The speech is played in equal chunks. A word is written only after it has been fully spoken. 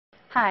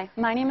Hi,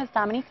 my name is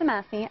Dominique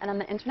Demasi, and I'm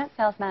the Internet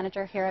Sales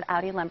Manager here at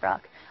Audi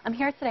Lynbrook. I'm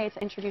here today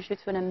to introduce you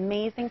to an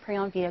amazing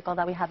pre-owned vehicle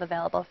that we have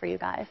available for you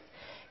guys.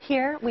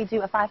 Here, we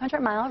do a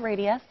 500-mile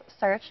radius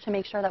search to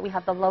make sure that we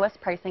have the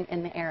lowest pricing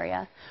in the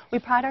area. We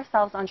pride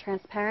ourselves on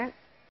transparent,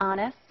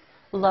 honest,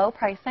 low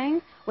pricing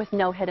with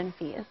no hidden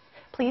fees.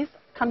 Please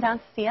come down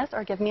to see us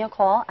or give me a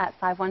call at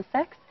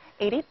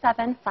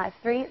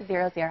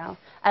 516-887-5300.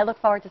 I look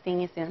forward to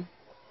seeing you soon.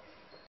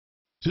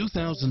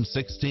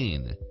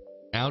 2016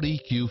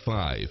 Audi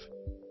Q5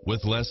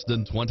 with less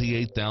than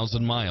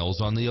 28,000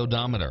 miles on the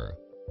odometer.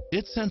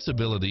 Its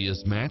sensibility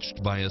is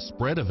matched by a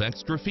spread of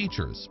extra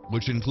features,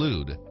 which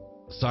include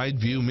side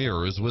view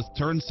mirrors with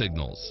turn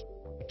signals,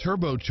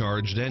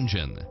 turbocharged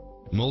engine,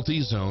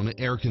 multi-zone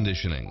air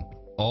conditioning,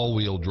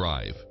 all-wheel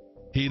drive,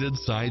 heated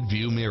side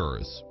view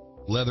mirrors,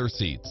 leather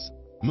seats,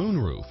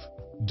 moonroof,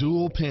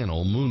 dual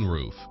panel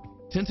moonroof,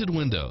 tinted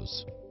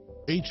windows,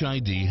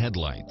 HID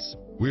headlights.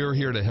 We're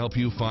here to help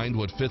you find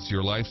what fits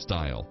your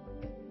lifestyle.